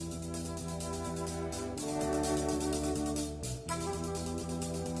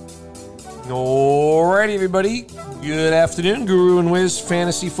Alrighty, everybody. Good afternoon. Guru and Wiz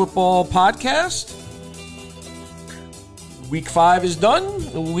Fantasy Football Podcast. Week 5 is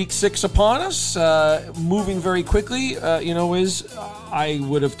done. Week 6 upon us. Moving very quickly. Wiz, I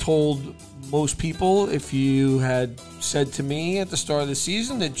would have told most people if you had said to me at the start of the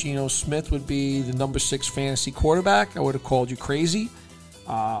season that Geno Smith would be the number 6 fantasy quarterback, I would have called you crazy.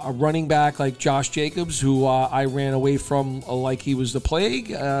 A running back like Josh Jacobs, who I ran away from like he was the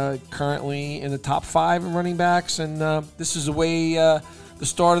plague, currently in the top 5 in running backs. And this is the way the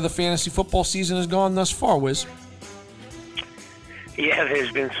start of the fantasy football season has gone thus far, Wiz. Yeah,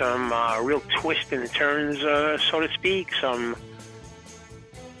 there's been some real twists and turns, so to speak. Some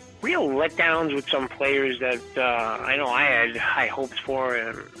real letdowns with some players that I know I had high hopes for.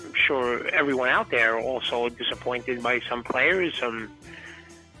 And I'm sure everyone out there also disappointed by some players, some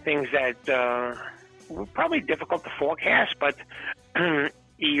things that were probably difficult to forecast, but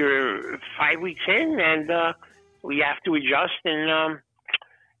you're 5 weeks in, and we have to adjust and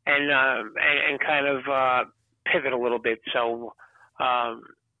kind of pivot a little bit. So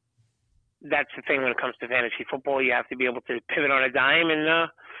that's the thing when it comes to fantasy football. You have to be able to pivot on a dime, and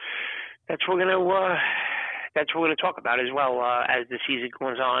that's what we're gonna talk about as well as the season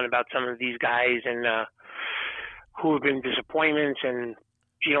goes on, about some of these guys and who have been disappointments. And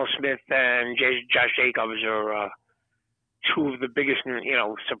Geno Smith and Josh Jacobs are two of the biggest,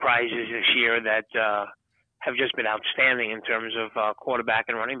 surprises this year that have just been outstanding in terms of quarterback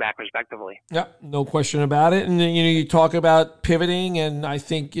and running back, respectively. Yeah, no question about it. And you talk about pivoting, and I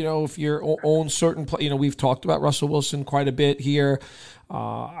think if you own certain, we've talked about Russell Wilson quite a bit here.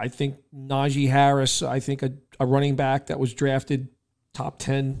 I think Najee Harris, I think a running back that was drafted top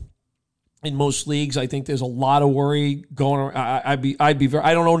 10 in most leagues. I think there's a lot of worry going on. I'd be very,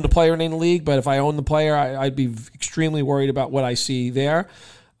 I don't own the player in the league, but if I own the player, I'd be extremely worried about what I see there.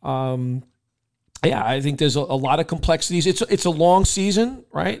 I think there's a lot of complexities. It's a long season,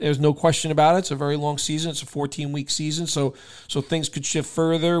 right? There's no question about it. It's a very long season. It's a 14-week season, so things could shift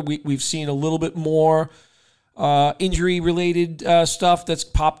further. We've seen a little bit more injury-related stuff that's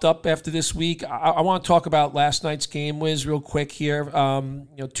popped up after this week. I want to talk about last night's game, Wiz, real quick here.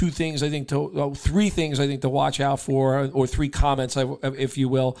 3 things I think to watch out for, or 3 comments, if you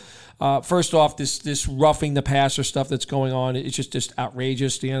will. First off, this roughing the passer stuff that's going on, it's just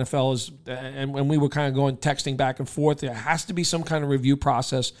outrageous. The NFL is, and when we were kind of texting back and forth, there has to be some kind of review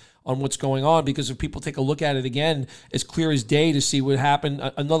process on what's going on, because if people take a look at it again, it's clear as day to see what happened.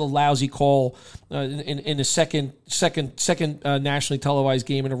 Another lousy call in a second nationally televised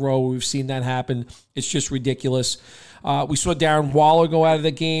game in a row where we've seen that happen. It's just ridiculous. We saw Darren Waller go out of the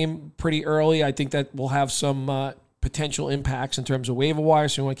game pretty early. I think that will have some potential impacts in terms of waiver wire,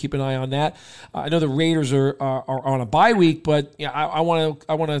 so we want to keep an eye on that. I know the Raiders are on a bye week, but I want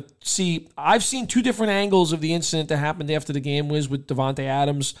to see. I've seen 2 different angles of the incident that happened after the game, was with Davante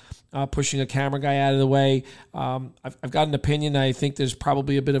Adams pushing a camera guy out of the way. I've got an opinion. I think there's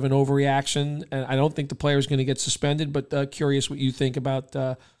probably a bit of an overreaction, and I don't think the player is going to get suspended, but curious what you think about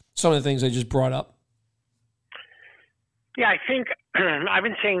some of the things I just brought up. Yeah, I think I've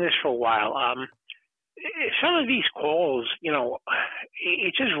been saying this for a while. Some of these calls,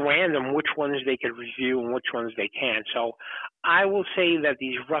 it's just random which ones they could review and which ones they can't. So I will say that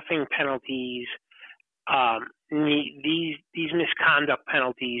these roughing penalties, these misconduct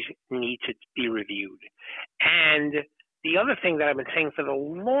penalties need to be reviewed. And the other thing that I've been saying for the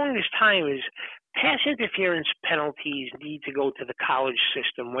longest time is pass interference penalties need to go to the college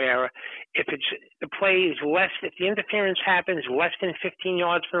system, where if the play is if the interference happens less than 15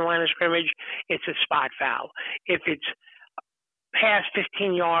 yards from the line of scrimmage, it's a spot foul. If it's past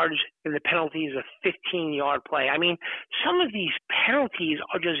 15 yards, then the penalty is a 15-yard play. I mean, some of these penalties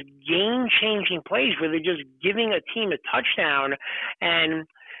are just game-changing plays where they're just giving a team a touchdown, and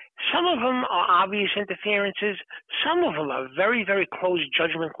some of them are obvious interferences. Some of them are very, very close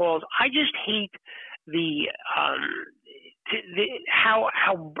judgment calls. I just hate how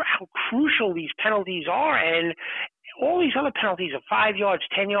crucial these penalties are, and all these other penalties are 5 yards,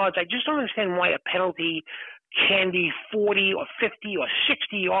 10 yards. I just don't understand why a penalty can be 40 or 50 or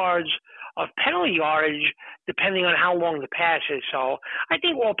 60 yards of penalty yardage, depending on how long the pass is. So I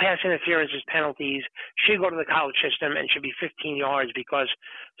think all pass interferences penalties should go to the college system and should be 15 yards, because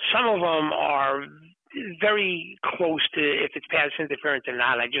some of them are very close to if it's pass interference or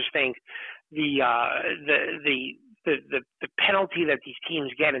not. I just think the penalty that these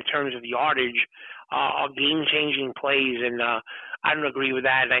teams get in terms of yardage are game-changing plays, and I don't agree with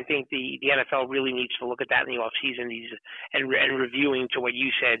that. And I think the NFL really needs to look at that in the offseason, and reviewing, to what you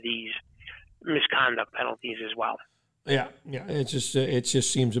said, these misconduct penalties as well. Yeah. It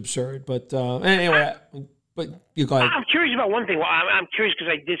just seems absurd. But anyway, but you go ahead. I'm curious about one thing. Well, I'm curious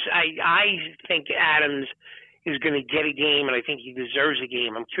because I think Adams is going to get a game, and I think he deserves a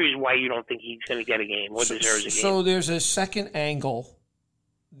game. I'm curious why you don't think he's going to get a game or deserves a game. So there's a second angle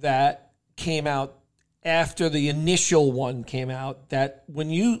that came out after the initial one came out that when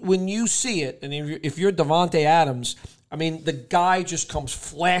you see it, and if you're Davante Adams, I mean, the guy just comes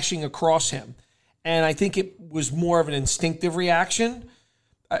flashing across him. And I think it was more of an instinctive reaction.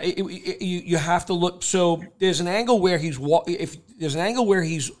 You have to look. So there's an angle where he's walking,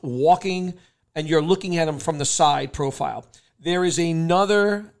 and you're looking at him from the side profile. There is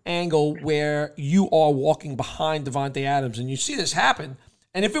another angle where you are walking behind Davante Adams, and you see this happen.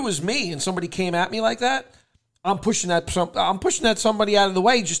 And if it was me and somebody came at me like that, I'm pushing that somebody out of the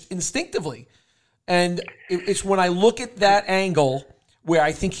way just instinctively. And it's when I look at that angle where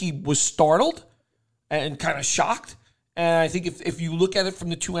I think he was startled and kind of shocked. And I think if you look at it from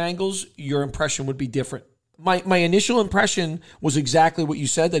the two angles, your impression would be different. My initial impression was exactly what you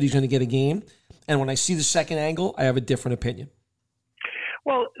said, that he's going to get a game. And when I see the second angle, I have a different opinion.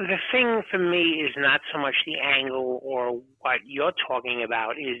 Well, the thing for me is not so much the angle or what you're talking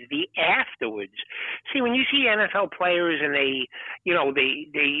about, is the afterwards. See, when you see NFL players and they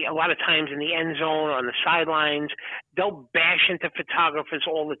a lot of times in the end zone or on the sidelines, they'll bash into photographers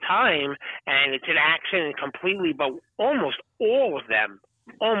all the time, and it's an accident completely, but almost all of them,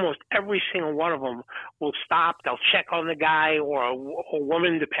 almost every single one of them will stop. They'll check on the guy or a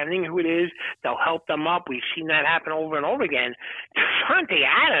woman, depending who it is. They'll help them up. We've seen that happen over and over again. Davante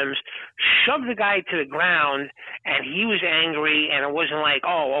Adams shoved the guy to the ground, and he was angry, and it wasn't like,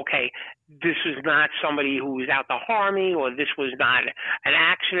 oh, okay, this is not somebody who was out to harm me, or this was not an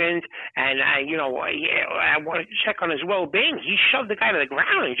accident, and I want to check on his well-being. He shoved the guy to the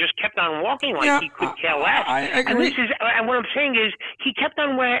ground and just kept on walking like he could care less. I agree. And what I'm saying is, he kept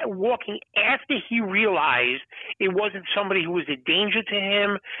on walking after he realized it wasn't somebody who was a danger to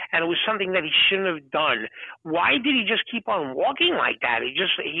him, and it was something that he shouldn't have done. Why did he just keep on walking like that?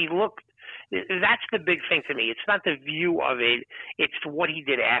 He looked. That's the big thing to me. It's not the view of it. It's what he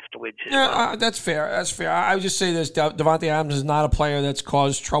did afterwards. Yeah, that's fair. I would just say this. Davante Adams is not a player that's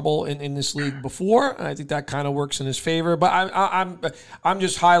caused trouble in this league before. And I think that kind of works in his favor. But I'm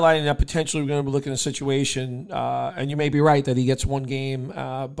just highlighting that potentially we're going to be looking at a situation, and you may be right that he gets one game,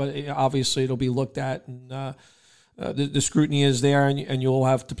 but obviously it'll be looked at, and the scrutiny is there, and you'll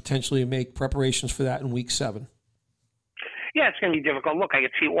have to potentially make preparations for that in Week 7. Yeah, it's going to be difficult. Look, I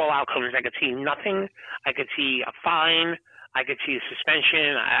could see all outcomes. I could see nothing. I could see a fine. I could see a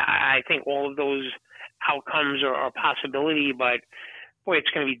suspension. I think all of those outcomes are a possibility, but boy, it's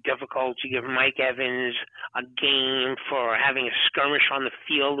going to be difficult. You give Mike Evans a game for having a skirmish on the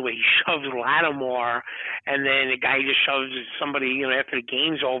field where he shoves Lattimore, and then the guy just shoves somebody, after the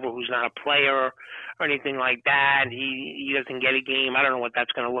game's over, who's not a player or anything like that. He doesn't get a game. I don't know what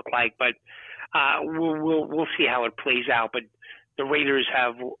that's going to look like, but we'll see how it plays out. But the Raiders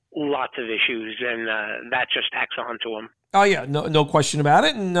have lots of issues, and that just tacks on to them. Oh yeah, no question about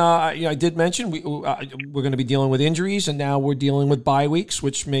it. And I did mention we're going to be dealing with injuries, and now we're dealing with bye weeks,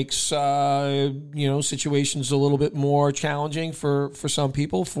 which makes situations a little bit more challenging for some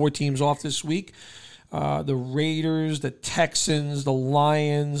people. 4 teams off this week: the Raiders, the Texans, the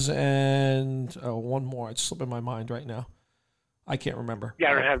Lions, and one more. It's slipping my mind right now. I can't remember. Yeah,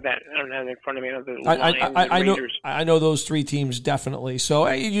 I don't have that in front of me. I know those 3 teams definitely. So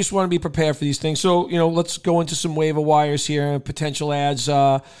you just want to be prepared for these things. So, let's go into some waiver wires here and potential ads.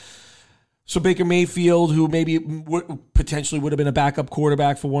 So Baker Mayfield, who maybe potentially would have been a backup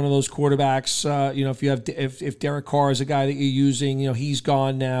quarterback for one of those quarterbacks. If Derek Carr is a guy that you're using, he's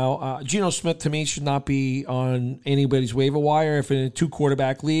gone now. Geno Smith, to me, should not be on anybody's waiver wire. If in a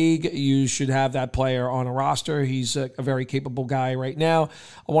 2-quarterback league, you should have that player on a roster. He's a very capable guy right now.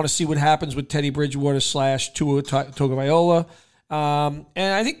 I want to see what happens with Teddy Bridgewater / Tua Tagovailoa.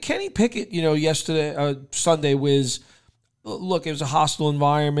 And I think Kenny Pickett, Sunday was. Look, it was a hostile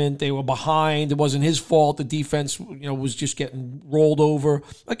environment. They were behind. It wasn't his fault. The defense, was just getting rolled over.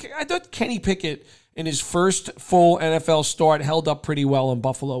 Like, I thought Kenny Pickett, in his first full NFL start, held up pretty well in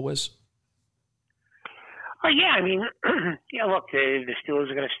Buffalo. Was. Yeah, I mean, look, the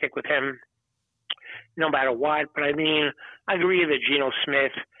Steelers are going to stick with him no matter what. But, I mean, I agree that Geno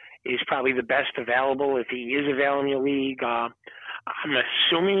Smith is probably the best available if he is available in your league. I'm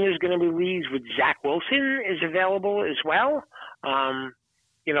assuming there's going to be leagues with Zach Wilson is available as well. That's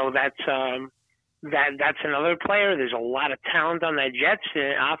another player. There's a lot of talent on that Jets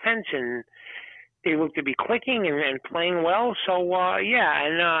offense, and they look to be clicking and playing well. So,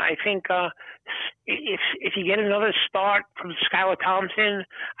 I think if you get another start from Skylar Thompson,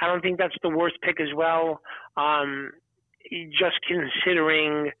 I don't think that's the worst pick as well. Just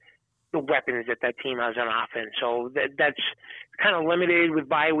considering the weapons that team has on offense. So that's kind of limited with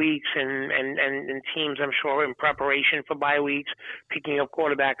bye weeks and teams, I'm sure, in preparation for bye weeks, picking up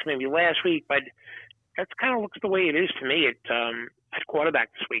quarterbacks maybe last week. But that kind of looks the way it is to me at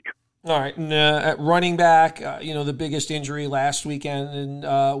quarterback this week. All right, and at running back, the biggest injury last weekend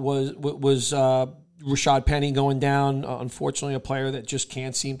was Rashad Penny going down. Unfortunately, a player that just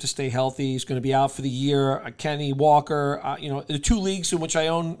can't seem to stay healthy. He's going to be out for the year. Kenny Walker, the two leagues in which I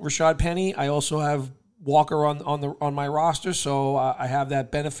own Rashad Penny, I also have Walker on my roster, so I have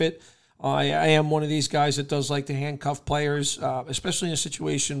that benefit. I am one of these guys that does like to handcuff players, especially in a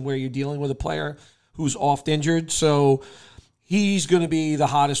situation where you're dealing with a player who's oft injured. So he's going to be the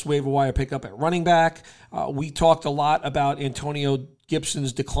hottest waiver wire pickup at running back. We talked a lot about Antonio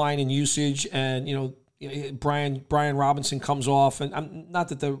Gibson's decline in usage, and Brian Robinson comes off, and not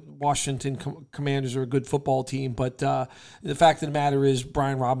that the Washington Commanders are a good football team, but the fact of the matter is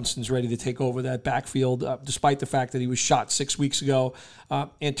Brian Robinson's ready to take over that backfield, despite the fact that he was shot 6 weeks ago.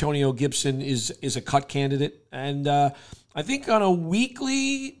 Antonio Gibson is a cut candidate, and I think on a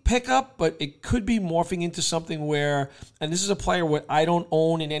weekly pickup, but it could be morphing into something where, and this is a player what I don't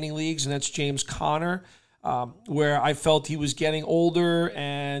own in any leagues, and that's James Conner, where I felt he was getting older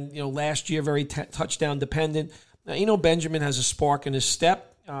and, last year very touchdown dependent. Now, Benjamin has a spark in his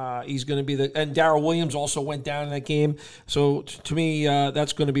step. He's going to be and Darrell Williams also went down in that game. So to me,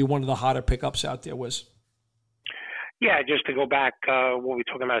 that's going to be one of the hotter pickups out there, Wiz. Yeah, just to go back, what we were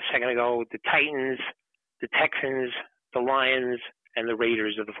talking about a second ago, the Titans, the Texans, the Lions, and the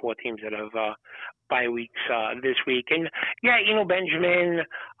Raiders are the four teams that have bye weeks this week. And yeah, Benjamin,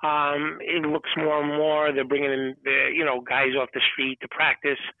 it looks more and more they're bringing in, guys off the street to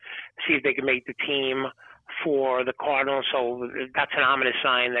practice, see if they can make the team for the Cardinals. So that's an ominous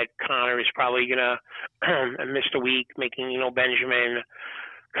sign that Connor is probably going to miss the week, making, Benjamin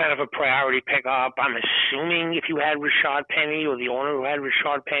kind of a priority pickup. I'm assuming if you had Rashad Penny, or the owner who had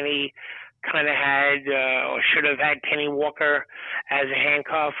Rashad Penny, kind of had or should have had Kenny Walker as a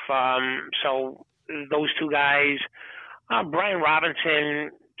handcuff. So those two guys. Brian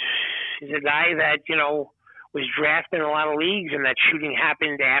Robinson is a guy that, was drafted in a lot of leagues, and that shooting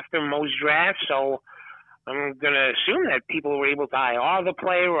happened after most drafts. So I'm going to assume that people were able to IR the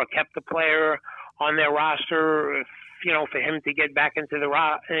player or kept the player on their roster, for him to get back into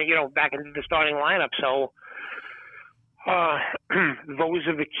back into the starting lineup. So those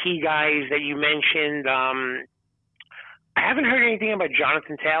are the key guys that you mentioned. I haven't heard anything about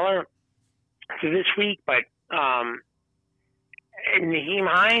Jonathan Taylor for this week, but Nyheim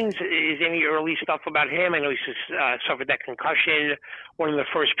Hines, is any early stuff about him? I know he's just suffered that concussion, one of the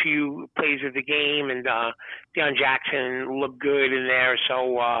first few plays of the game, and Deion Jackson looked good in there.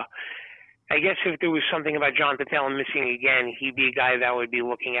 So I guess if there was something about Jonathan Taylor missing again, he'd be a guy that I would be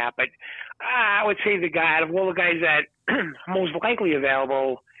looking at. But I would say the guy, out of all the guys that most likely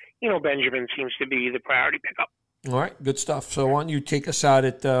available, Benjamin seems to be the priority pickup. All right, good stuff. So why don't you take us out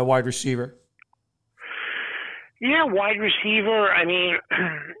at wide receiver? Yeah, wide receiver. I mean,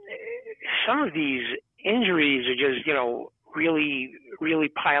 some of these injuries are just, really, really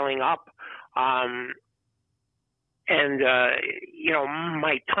piling up.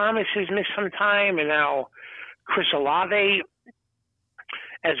 Mike Thomas has missed some time, and now Chris Olave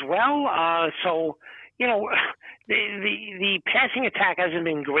as well. So, the passing attack hasn't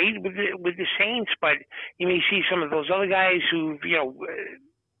been great with the Saints, but you may see some of those other guys who've,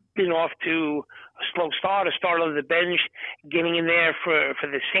 been off to a slow start, a start on the bench, getting in there for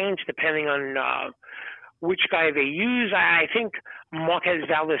the Saints, depending on which guy they use. I think Marquez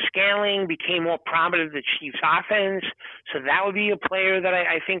Valdes-Scantling became more prominent in the Chiefs' offense, so that would be a player that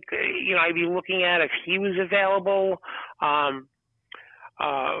I think I'd be looking at if he was available. And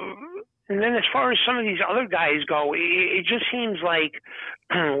then as far as some of these other guys go, it just seems like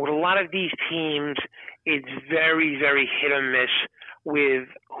with a lot of these teams, it's very, very hit or miss with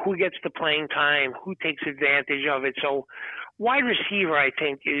who gets the playing time, who takes advantage of it. So wide receiver, I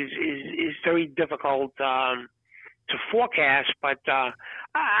think, is very difficult to forecast, but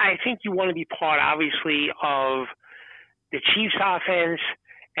I think you want to be part, obviously, of the Chiefs' offense.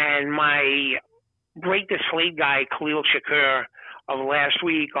 And my break the slate guy, Khalil Shakir, of last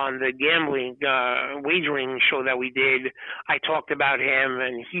week on the gambling wagering show that we did, I talked about him,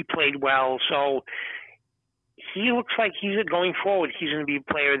 and he played well. So he looks like he's going forward. He's going to be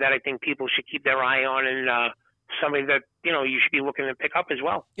a player that I think people should keep their eye on and somebody that you should be looking to pick up as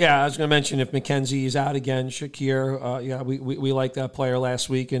well. Yeah, I was going to mention if McKenzie is out again, Shakir. We liked that player last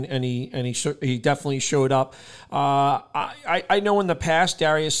week, and he definitely showed up. I know in the past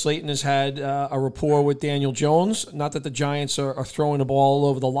Darius Slayton has had a rapport with Daniel Jones. Not that the Giants are throwing the ball all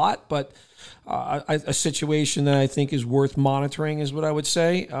over the lot, but a situation that I think is worth monitoring is what I would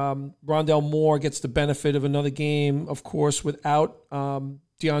say. Rondell Moore gets the benefit of another game, of course, without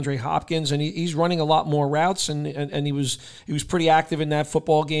DeAndre Hopkins, and he's running a lot more routes, and he was pretty active in that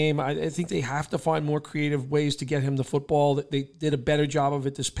football game. I think they have to find more creative ways to get him the football. They did a better job of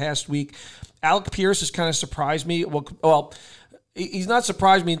it this past week. Alec Pierce has kind of surprised me. Well, he's not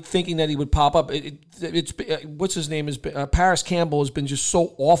surprised me thinking that he would pop up. It's what's his name is Paris Campbell has been just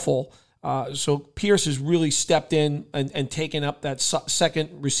so awful. So Pierce has really stepped in and taken up that second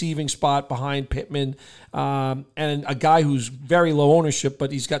receiving spot behind Pittman, and a guy who's very low ownership,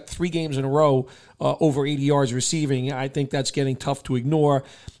 but he's got 3 games in a row over 80 yards receiving. I think that's getting tough to ignore.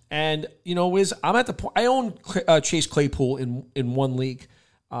 And Wiz, I'm at the point I own Chase Claypool in one league.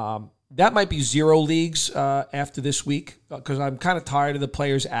 That might be 0 leagues after this week because I'm kind of tired of the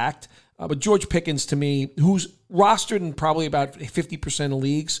players' act. But George Pickens, to me, who's rostered in probably about 50% of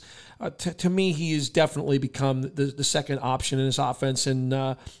leagues, to me, he has definitely become the second option in his offense, and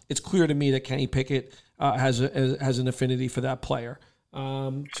it's clear to me that Kenny Pickett has an affinity for that player.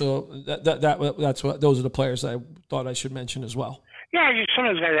 So those are the players that I thought I should mention as well. Yeah, some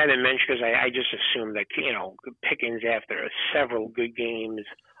of those guys I didn't mention because I just assumed that Pickens after several good games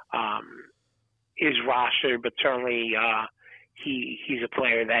is rostered, but certainly. He's a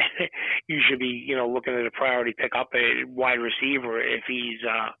player that you should be looking at a priority pick up a wide receiver if he's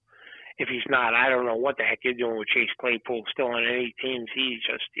not. I don't know what the heck you're doing with Chase Claypool still on any teams. He's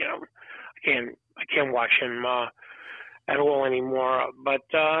just I can't watch him at all anymore. But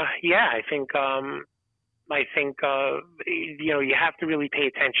I think you have to really pay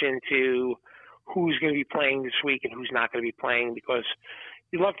attention to who's going to be playing this week and who's not going to be playing, because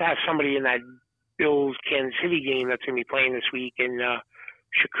you'd love to have somebody in that Bills Kansas City game that's going to be playing this week, and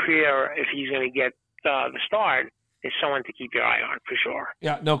Shakir, if he's going to get the start, is someone to keep your eye on for sure.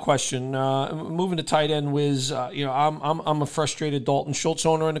 Yeah, no question. Moving to tight end, Wiz. I'm a frustrated Dalton Schultz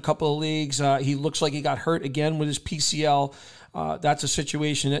owner in a couple of leagues. He looks like he got hurt again with his PCL. That's a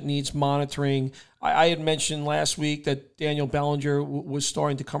situation that needs monitoring. I had mentioned last week that Daniel Bellinger was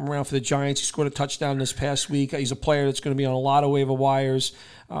starting to come around for the Giants. He scored a touchdown this past week. He's a player that's going to be on a lot of waiver wires.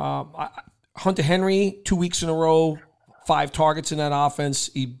 Hunter Henry, 2 weeks in a row, 5 targets in that offense.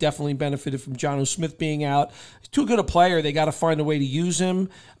 He definitely benefited from Jonnu Smith being out. He's too good a player. They got to find a way to use him.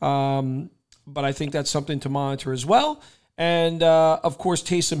 But I think that's something to monitor as well. And, of course,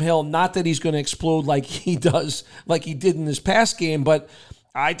 Taysom Hill, not that he's going to explode like he did in this past game, but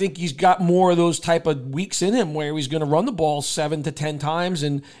I think he's got more of those type of weeks in him where he's going to run the ball 7 to 10 times.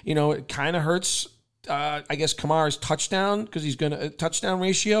 And, it kind of hurts I guess Kamara's touchdown because he's going to touchdown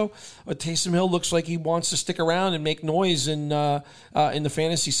ratio. But Taysom Hill looks like he wants to stick around and make noise in the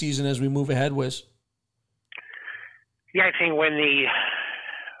fantasy season as we move ahead, Wiz. Yeah, I think when the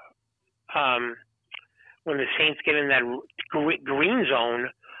Saints get in that green zone,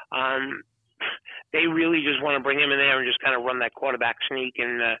 they really just want to bring him in there and just kind of run that quarterback sneak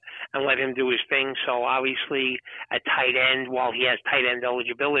and let him do his thing. So obviously at tight end, while he has tight end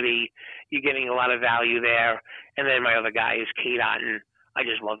eligibility, you're getting a lot of value there. And then my other guy is Cade Otton. I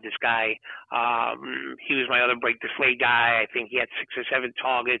just love this guy. He was my other break the slate guy. I think he had 6 or 7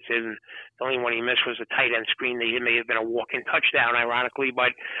 targets, and the only one he missed was a tight end screen that may have been a walk-in touchdown, ironically.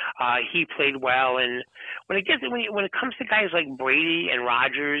 But he played well. And when it comes to guys like Brady and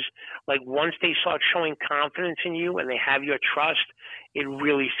Rodgers, like once they start showing confidence in you and they have your trust, it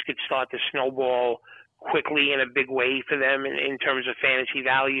really could start to snowball quickly in a big way for them in terms of fantasy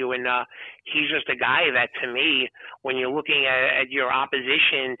value. And he's just a guy that, to me, when you're looking at your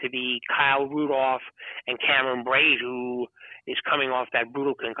opposition to be Kyle Rudolph and Cameron Brate, who is coming off that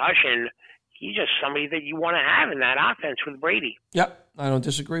brutal concussion, he's just somebody that you want to have in that offense with Brady. Yep, I don't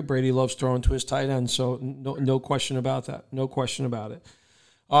disagree. Brady loves throwing to his tight end, so no question about that. No question about it.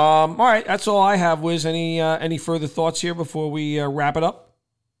 All right, that's all I have, Wiz. Any further thoughts here before we wrap it up?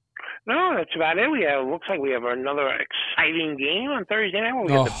 No, that's about it. Looks like we have another exciting game on Thursday night.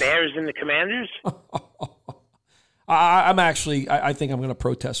 We have the Bears and the Commanders. I think I'm going to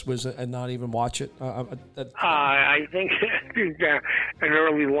protest, Wiz, and not even watch it. I think an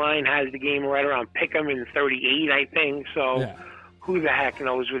early line has the game right around Pick'em in 38, I think. So yeah. Who the heck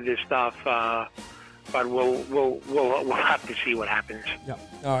knows with this stuff? But we'll have to see what happens. Yeah.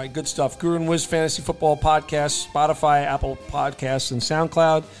 All right, good stuff. Guru and Wiz Fantasy Football Podcast, Spotify, Apple Podcasts, and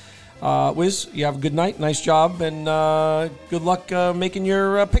SoundCloud. Wiz, you have a good night. Nice job, and good luck making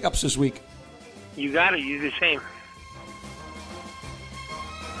your pickups this week. You got it. You do the same.